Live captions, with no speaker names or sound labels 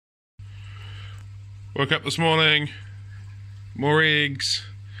Woke up this morning, more eggs.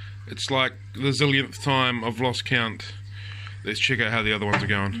 It's like the zillionth time I've lost count. Let's check out how the other ones are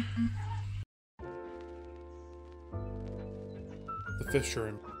going. The fish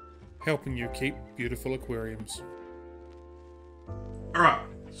room, helping you keep beautiful aquariums. Alright,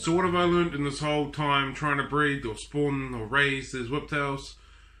 so what have I learned in this whole time trying to breed or spawn or raise these whiptails?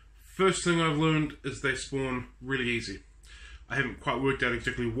 First thing I've learned is they spawn really easy. I haven't quite worked out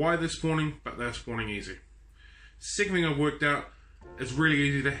exactly why they're spawning, but they're spawning easy. Second thing I've worked out, it's really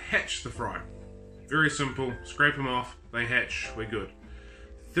easy to hatch the fry. Very simple, scrape them off, they hatch, we're good.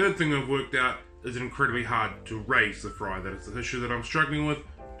 Third thing I've worked out is incredibly hard to raise the fry. That is the issue that I'm struggling with,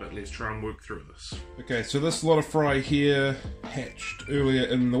 but let's try and work through this. Okay, so this lot of fry here hatched earlier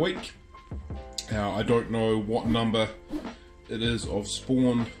in the week. Now, I don't know what number it is of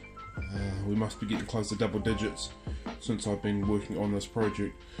spawn. We must be getting close to double digits since I've been working on this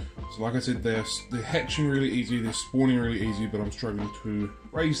project. So like I said, they're hatching really easy, they're spawning really easy, but I'm struggling to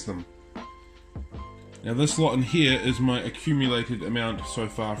raise them. Now this lot in here is my accumulated amount so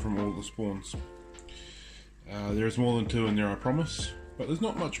far from all the spawns. There is more than 2 in there, I promise, but there's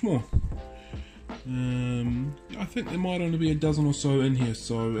not much more. I think there might only be a dozen or so in here,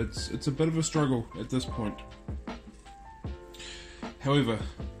 so it's a bit of a struggle at this point. However,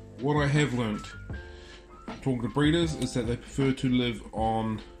 what I have learnt talking to breeders is that they prefer to live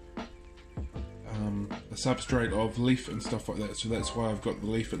on a substrate of leaf and stuff like that, so that's why I've got the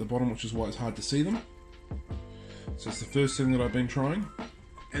leaf at the bottom, which is why it's hard to see them. So it's the first thing that I've been trying.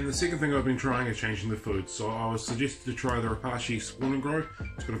 And the second thing I've been trying is changing the food. So I was suggested to try the Rapashi Spawn and Grow.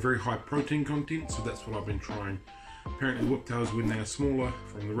 It's got a very high protein content, so that's what I've been trying. Apparently whiptails, when they are smaller,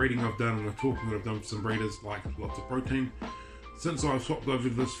 from the reading I've done and the talking that I've done with some breeders, like lots of protein. Since I've swapped over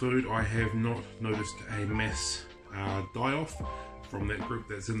to this food, I have not noticed a mass die-off from that group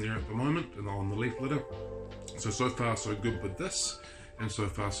that's in there at the moment and on the leaf litter. So far so good with this, and so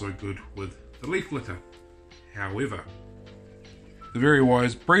far so good with the leaf litter. However, the very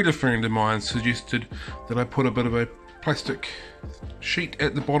wise breeder friend of mine suggested that I put a bit of a plastic sheet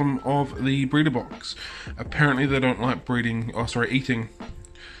at the bottom of the breeder box. Apparently they don't like eating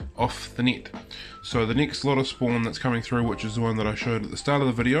off the net. So the next lot of spawn that's coming through, which is the one that I showed at the start of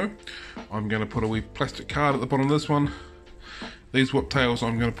the video, I'm going to put a wee plastic card at the bottom of this one. These whiptails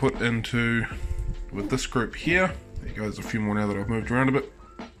I'm going to put into with this group here. There you go, there's a few more now that I've moved around a bit.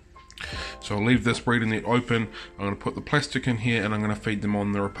 So I'll leave this breeding net open, I'm going to put the plastic in here, and I'm going to feed them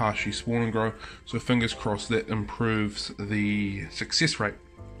on the Rapashi Spawn and Grow. So fingers crossed that improves the success rate.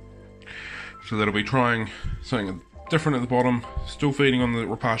 So that'll be trying something different at the bottom, still feeding on the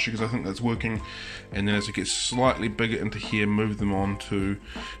Rapashi because I think that's working, and then as it gets slightly bigger into here, move them on to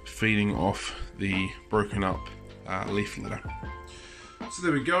feeding off the broken up leaf litter. So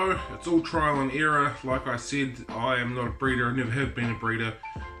there we go, it's all trial and error. Like I said, I am not a breeder, I never have been a breeder,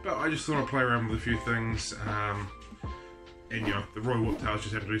 but I just thought I'd play around with a few things, and you know, the royal whiptails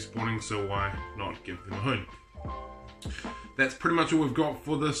just happen to be spawning, so why not give them a home. That's pretty much all we've got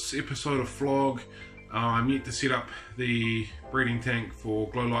for this episode of Vlog. I'm yet to set up the breeding tank for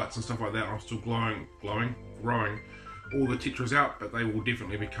glow lights and stuff like that. I'm still growing all the tetras out, but they will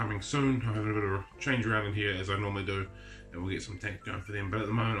definitely be coming soon. I'm having a bit of a change around in here as I normally do, and we'll get some tanks going for them. But at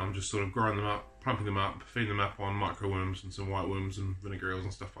the moment I'm just sort of growing them up, pumping them up, feeding them up on micro worms and some white worms and vinegar eels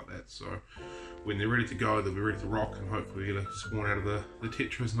and stuff like that. So when they're ready to go, they'll be ready to rock, and hopefully get a spawn out of the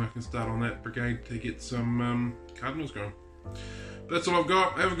tetras, and I can start on that brigade to get some cardinals going. That's all I've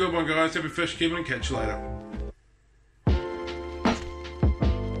got. Have a good one, guys. Happy fish keeping, and catch you later.